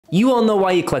You all know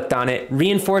why you clicked on it.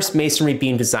 Reinforced masonry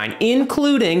beam design,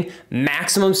 including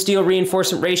maximum steel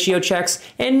reinforcement ratio checks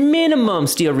and minimum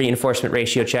steel reinforcement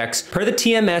ratio checks per the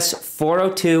TMS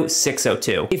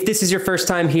 402-602. If this is your first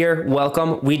time here,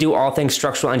 welcome. We do all things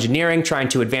structural engineering, trying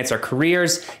to advance our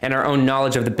careers and our own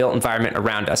knowledge of the built environment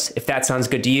around us. If that sounds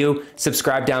good to you,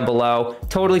 subscribe down below.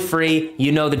 Totally free,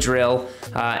 you know the drill.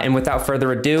 And without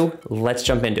further ado, let's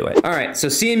jump into it. All right, so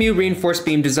CMU reinforced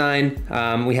beam design.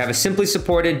 We have a simply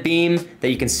supported beam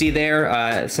that you can see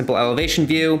there, simple elevation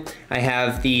view. I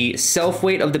have the self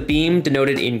weight of the beam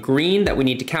denoted in green that we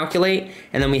need to calculate.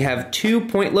 And then we have 2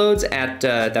 point loads at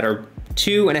that are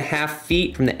 2.5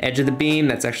 feet from the edge of the beam.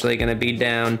 That's actually gonna be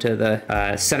down to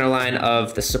the center line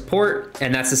of the support,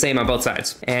 and that's the same on both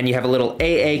sides. And you have a little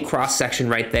AA cross section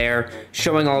right there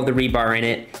showing all of the rebar in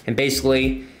it. And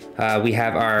basically, we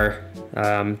have our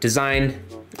design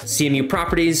CMU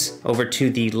properties over to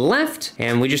the left,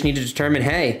 and we just need to determine,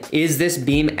 hey, is this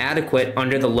beam adequate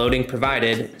under the loading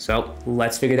provided? So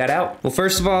let's figure that out. Well,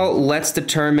 first of all, let's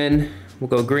determine, we'll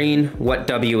go green, what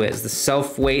W is, the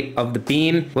self weight of the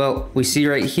beam. Well, we see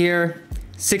right here,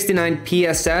 69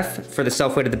 PSF for the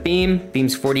self weight of the beam.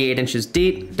 Beam's 48 inches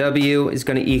deep. W is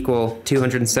gonna equal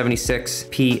 276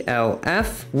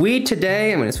 PLF. We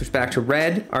today, I'm gonna switch back to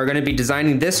red, are gonna be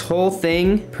designing this whole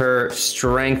thing per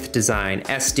strength design,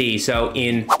 SD. So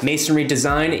in masonry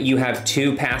design, you have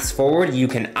 2 paths forward. You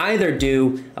can either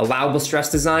do allowable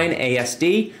stress design,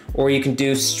 ASD, or you can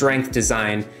do strength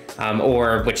design,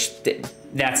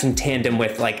 that's in tandem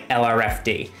with like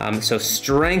LRFD. So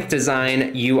strength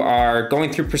design, you are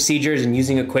going through procedures and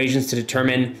using equations to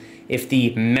determine if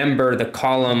the member, the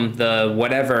column, the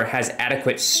whatever has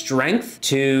adequate strength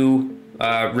to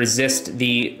resist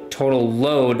the total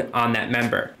load on that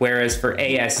member. Whereas for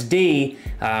ASD,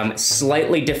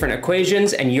 slightly different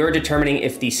equations, and you're determining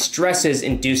if the stresses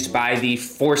induced by the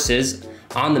forces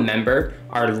on the member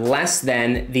are less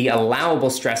than the allowable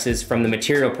stresses from the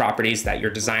material properties that you're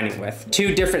designing with.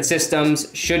 2 different systems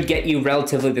should get you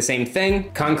relatively the same thing.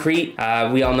 Concrete,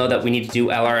 we all know that we need to do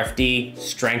LRFD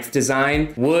strength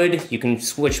design. Wood, you can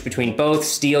switch between both.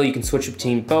 Steel, you can switch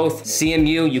between both.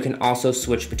 CMU, you can also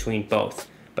switch between both.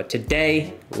 But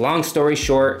today, long story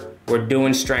short, we're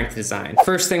doing strength design.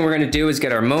 First thing we're gonna do is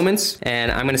get our moments, and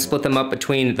I'm gonna split them up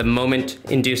between the moment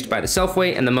induced by the self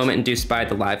weight and the moment induced by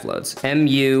the live loads.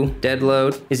 MU dead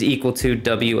load is equal to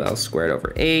WL squared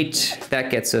over 8. That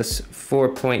gets us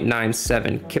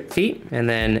 4.97 kip feet. And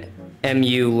then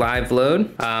MU live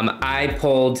load. I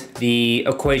pulled the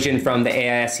equation from the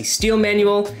AISC steel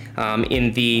manual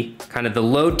in the kind of the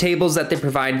load tables that they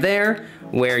provide there,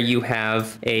 where you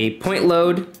have a point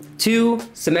load, 2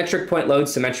 symmetric point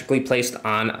loads symmetrically placed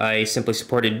on a simply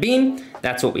supported beam.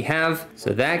 That's what we have.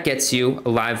 So that gets you a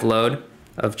live load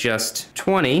of just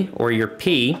 20, or your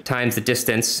P, times the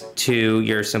distance to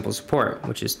your simple support,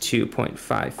 which is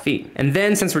 2.5 feet. And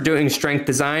then since we're doing strength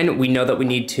design, we know that we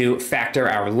need to factor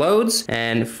our loads.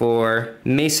 And for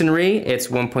masonry, it's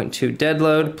 1.2 dead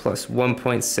load plus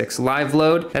 1.6 live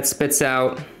load. That spits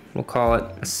out, we'll call it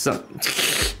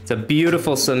it's a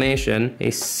beautiful summation. A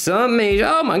summation,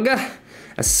 oh my God.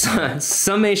 A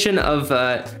summation of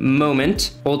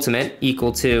moment ultimate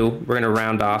equal to, we're gonna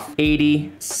round off,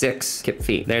 86 kip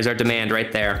feet. There's our demand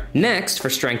right there. Next, for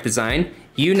strength design,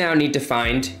 you now need to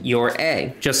find your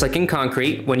A. Just like in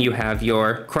concrete, when you have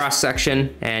your cross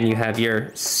section and you have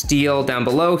your steel down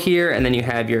below here, and then you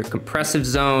have your compressive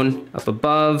zone up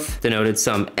above, denoted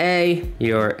some A,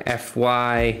 your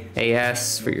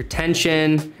FYAS for your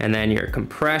tension, and then your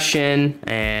compression,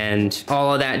 and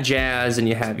all of that jazz, and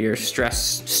you have your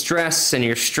stress and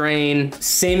your strain.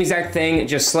 Same exact thing,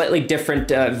 just slightly different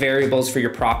variables for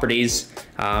your properties,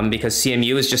 because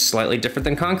CMU is just slightly different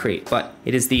than concrete, but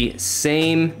it is the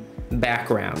same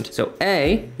background. So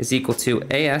A is equal to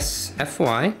AS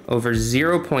FY over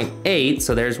 0.8,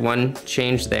 so there's one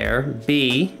change there,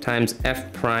 B times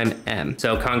F prime M.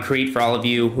 So concrete, for all of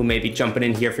you who may be jumping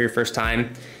in here for your first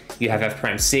time, you have F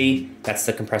prime C, that's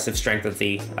the compressive strength of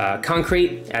the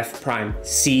concrete, F prime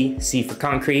C, C for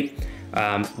concrete.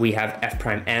 We have F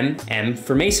prime M, M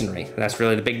for masonry. That's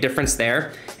really the big difference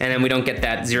there. And then we don't get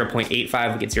that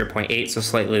 0.85, we get 0.8, so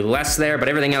slightly less there, but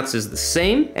everything else is the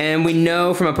same. And we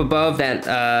know from up above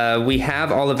that we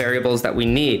have all the variables that we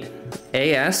need.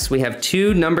 AS, we have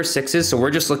 2 number 6s, so we're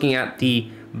just looking at the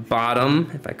bottom.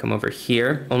 If I come over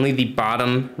here, only the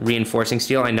bottom reinforcing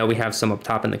steel. I know we have some up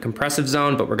top in the compressive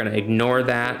zone, but we're gonna ignore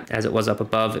that as it was up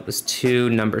above. It was 2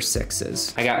 number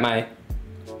 6s. I got my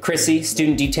Chrissy,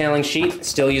 student detailing sheet,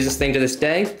 still use this thing to this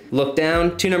day. Look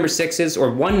down, 2 number 6s,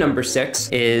 or 1 number 6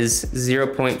 is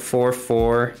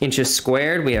 0.44 inches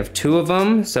squared. We have 2 of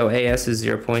them, so AS is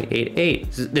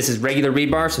 0.88. This is regular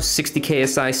rebar, so 60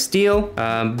 KSI steel.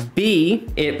 B,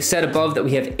 it said above that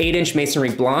we have 8-inch masonry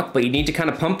block, but you need to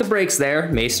kind of pump the brakes there.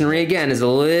 Masonry, again, is a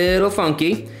little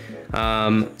funky. So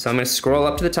I'm gonna scroll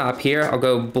up to the top here. I'll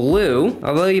go blue,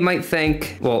 although you might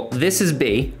think, well, this is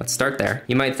B. Let's start there.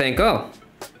 You might think, oh,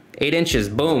 8 inches,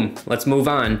 boom, let's move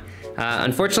on.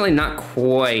 Unfortunately, not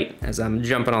quite, as I'm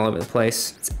jumping all over the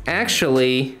place. It's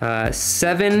actually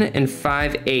 7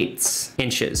 5/8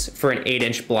 inches for an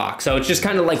 8-inch block. So it's just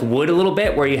kind of like wood a little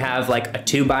bit, where you have like a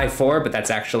 2x4, but that's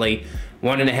actually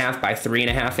 1.5 by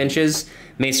 3.5 inches.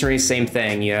 Masonry, same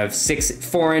thing. You have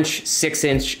 4-inch,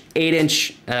 6-inch,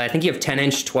 8-inch, I think you have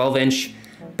 10-inch, 12-inch,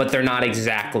 but they're not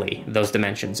exactly those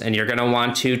dimensions. And you're gonna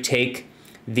want to take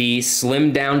the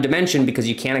slimmed down dimension, because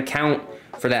you can't account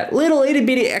for that little itty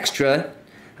bitty extra.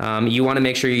 You wanna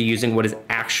make sure you're using what is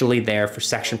actually there for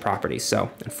section properties. So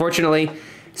unfortunately,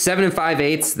 7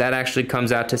 5/8, that actually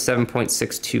comes out to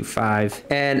 7.625.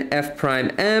 And F prime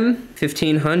M,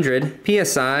 1500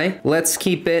 PSI. Let's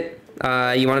keep it,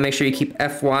 you wanna make sure you keep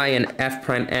FY and F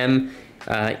prime M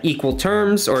equal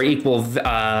terms, or equal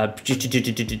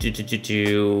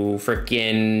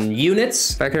freaking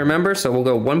units, if I can remember. So we'll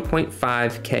go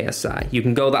 1.5 KSI. You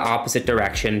can go the opposite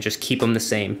direction, just keep them the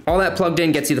same. All that plugged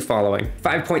in gets you the following: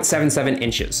 5.77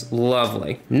 inches.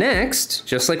 Lovely. Next,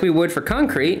 just like we would for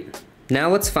concrete, now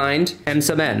let's find M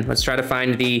sub n. Let's try to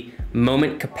find the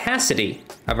moment capacity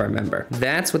of our member.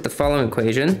 That's what the following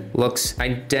equation looks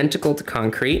identical to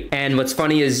concrete. And what's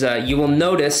funny is you will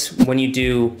notice when you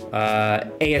do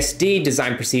ASD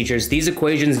design procedures, these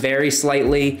equations vary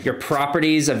slightly. Your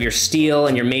properties of your steel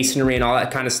and your masonry and all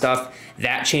that kind of stuff,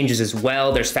 that changes as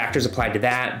well. There's factors applied to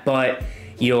that, but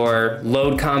your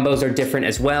load combos are different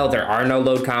as well. There are no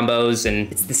load combos,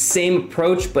 and it's the same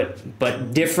approach,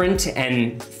 but different.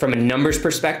 And from a numbers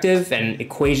perspective and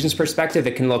equations perspective,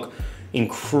 it can look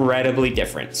incredibly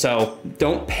different. So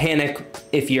don't panic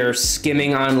if you're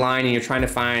skimming online and you're trying to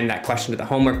find that question to the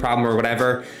homework problem or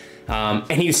whatever,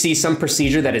 and you see some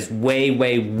procedure that is way,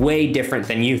 way, way different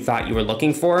than you thought you were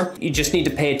looking for. You just need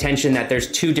to pay attention that there's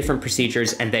 2 different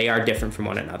procedures and they are different from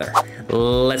one another.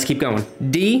 Let's keep going.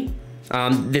 D.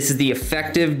 This is the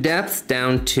effective depth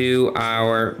down to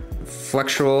our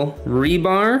flexural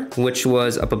rebar, which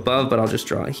was up above, but I'll just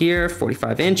draw it here,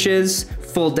 45 inches,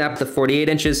 full depth of 48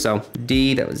 inches, so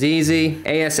D, that was easy.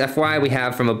 ASFY we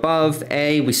have from above,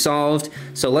 A we solved,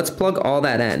 so let's plug all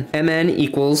that in. MN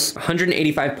equals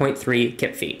 185.3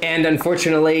 kip feet. And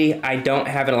unfortunately, I don't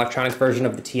have an electronic version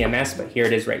of the TMS, but here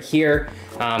it is right here.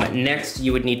 Next,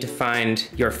 you would need to find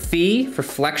your phi for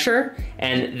flexure,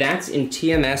 and that's in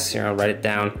TMS, here I'll write it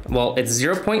down. Well, it's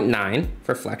 0.9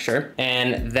 for flexure,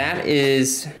 and that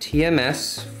is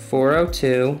TMS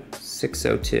 402,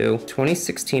 602,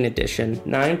 2016 edition,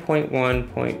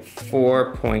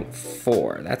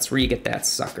 9.1.4.4. That's where you get that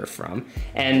sucker from.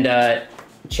 And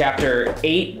Chapter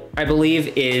 8, I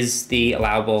believe, is the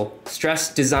allowable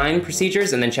stress design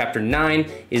procedures, and then Chapter 9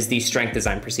 is the strength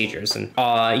design procedures. And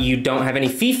you don't have any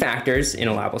phi factors in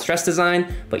allowable stress design,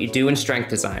 but you do in strength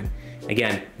design.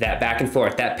 Again, that back and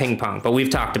forth, that ping pong, but we've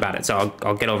talked about it, so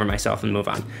I'll get over myself and move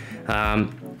on.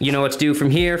 You know what to do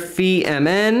from here. Phi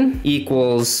MN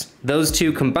equals those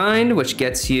 2 combined, which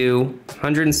gets you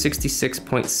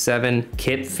 166.7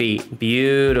 kip feet.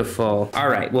 Beautiful. All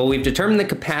right, well, we've determined the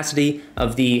capacity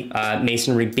of the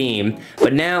masonry beam,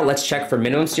 but now let's check for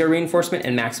minimum steel reinforcement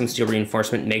and maximum steel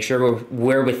reinforcement. Make sure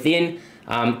we're within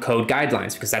code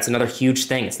guidelines, because that's another huge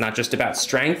thing. It's not just about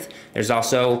strength. There's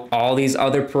also all these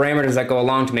other parameters that go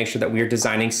along to make sure that we're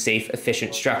designing safe,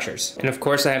 efficient structures. And of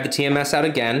course, I have the TMS out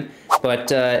again, but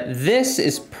this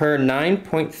is per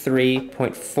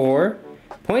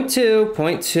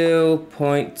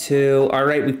 9.3.4.2. All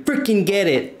right, we freaking get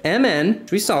it. MN,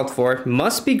 which we solved for,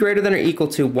 must be greater than or equal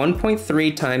to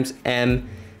 1.3 times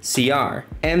MCR.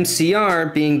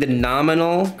 MCR being the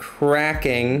nominal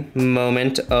cracking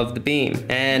moment of the beam.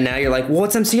 And now you're like, well,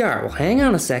 what's MCR? Well, hang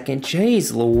on a second.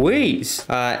 Jeez Louise.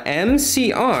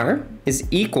 MCR is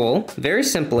equal, very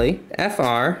simply,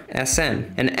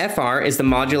 FR/SN. And FR is the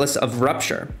modulus of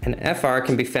rupture. And FR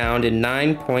can be found in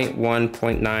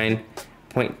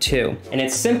 9.1.9.2. And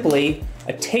it's simply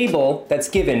a table that's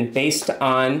given based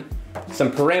on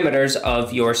some parameters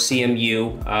of your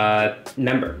CMU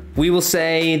member. We will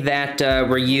say that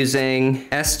we're using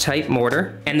S-type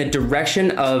mortar, and the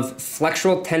direction of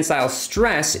flexural tensile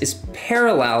stress is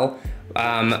parallel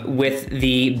with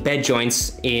the bed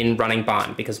joints in running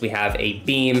bond, because we have a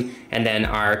beam and then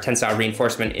our tensile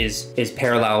reinforcement is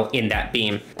parallel in that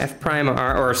beam.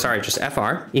 Just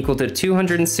FR equal to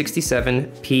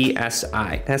 267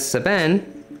 PSI. S sub n,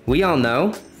 we all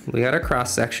know, we got our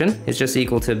cross section, is just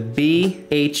equal to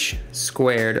BH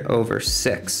squared over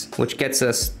 6, which gets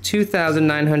us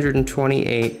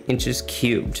 2,928 inches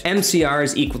cubed. MCR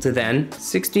is equal to then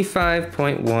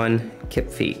 65.1 kip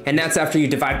feet. And that's after you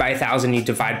divide by 1,000, you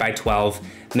divide by 12.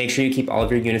 Make sure you keep all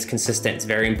of your units consistent. It's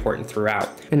very important throughout.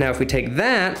 And now if we take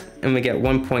that and we get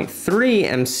 1.3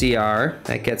 MCR,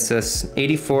 that gets us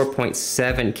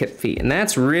 84.7 kip feet. And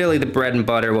that's really the bread and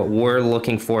butter, what we're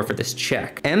looking for this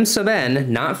check. M sub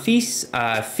n, not phi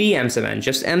m sub n,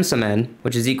 just m sub n,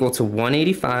 which is equal to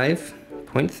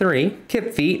 185.3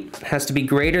 kip feet, has to be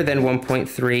greater than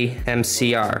 1.3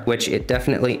 MCR, which it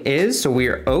definitely is, so we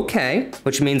are okay,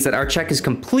 which means that our check is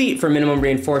complete for minimum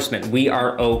reinforcement. We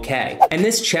are okay. And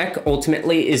this check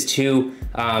ultimately is to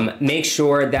make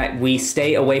sure that we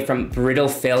stay away from brittle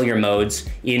failure modes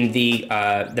in the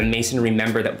masonry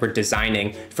member that we're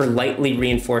designing for lightly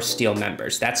reinforced steel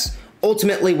members. That's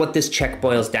ultimately what this check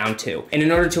boils down to. And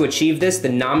in order to achieve this, the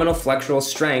nominal flexural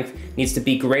strength needs to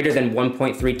be greater than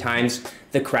 1.3 times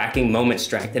the cracking moment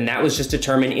strength. And that was just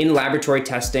determined in laboratory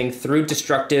testing through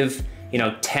destructive,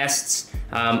 tests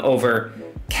over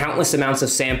countless amounts of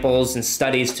samples and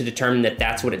studies to determine that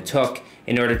that's what it took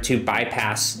in order to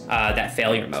bypass that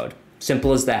failure mode.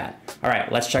 Simple as that. All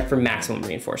right, let's check for maximum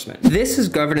reinforcement. This is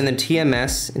governed in the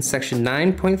TMS in section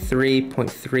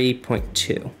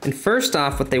 9.3.3.2. And first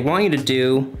off, what they want you to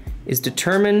do is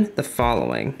determine the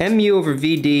following. MU over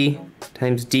VD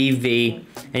times DV.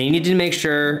 And you need to make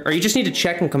sure, or you just need to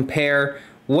check and compare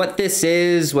what this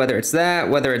is, whether it's that,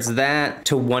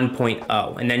 to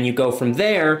 1.0. And then you go from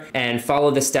there and follow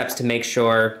the steps to make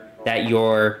sure that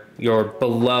you're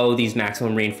below these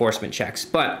maximum reinforcement checks.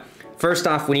 But first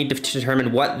off, we need to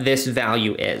determine what this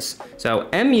value is. So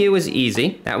MU is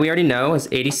easy, that we already know is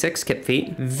 86 kip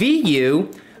feet. VU,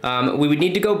 we would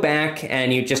need to go back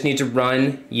and you just need to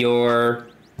run your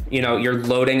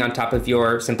loading on top of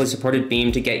your simply supported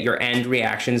beam to get your end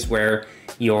reactions where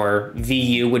your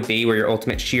VU would be, where your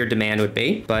ultimate shear demand would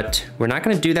be. But we're not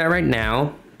gonna do that right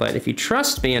now, but if you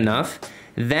trust me enough,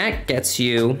 that gets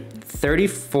you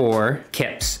 34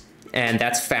 kips. And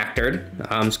that's factored,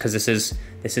 because this is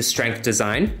strength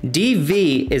design.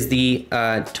 DV is the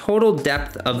total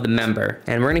depth of the member,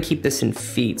 and we're gonna keep this in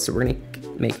feet, so we're gonna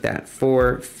make that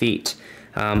 4 feet.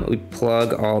 We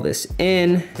plug all this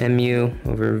in, MU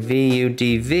over VU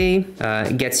DV,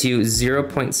 gets you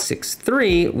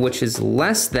 0.63, which is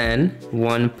less than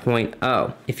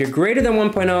 1.0. If you're greater than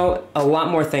 1.0, a lot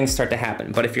more things start to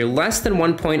happen. But if you're less than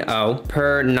 1.0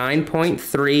 per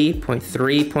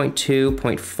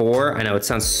 9.3.3.2.4, I know it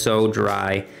sounds so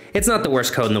dry. It's not the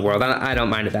worst code in the world. I don't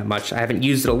mind it that much. I haven't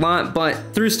used it a lot, but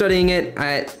through studying it,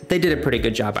 they did a pretty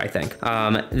good job, I think.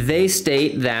 They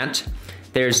state that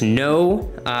there's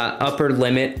no upper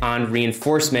limit on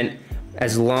reinforcement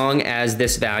as long as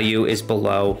this value is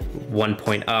below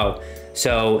 1.0.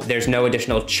 So there's no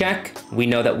additional check. We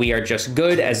know that we are just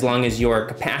good as long as your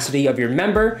capacity of your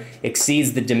member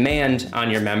exceeds the demand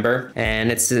on your member. And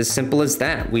it's as simple as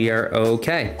that. We are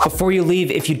okay. Before you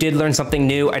leave, if you did learn something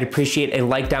new, I'd appreciate a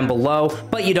like down below,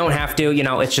 but you don't have to,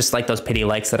 it's just like those pity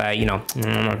likes that I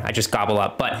just gobble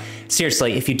up. But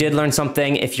seriously, if you did learn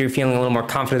something, if you're feeling a little more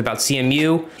confident about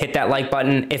CMU, hit that like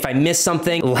button. If I missed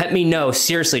something, let me know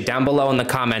seriously down below in the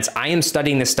comments. I am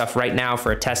studying this stuff right now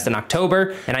for a test in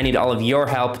October, and I need all of your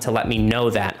help to let me know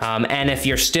that. And if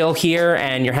you're still here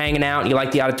and you're hanging out, you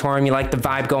like the auditorium, you like the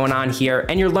vibe going on here,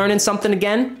 and you're learning something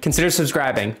again, consider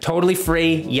subscribing. Totally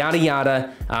free, yada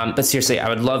yada. But seriously, I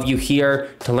would love you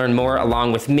here to learn more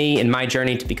along with me in my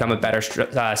journey to become a better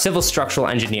civil structural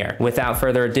engineer. Without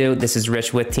further ado, this is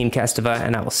Rich with Team Kestava,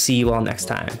 and I will see you all next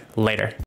time. Later.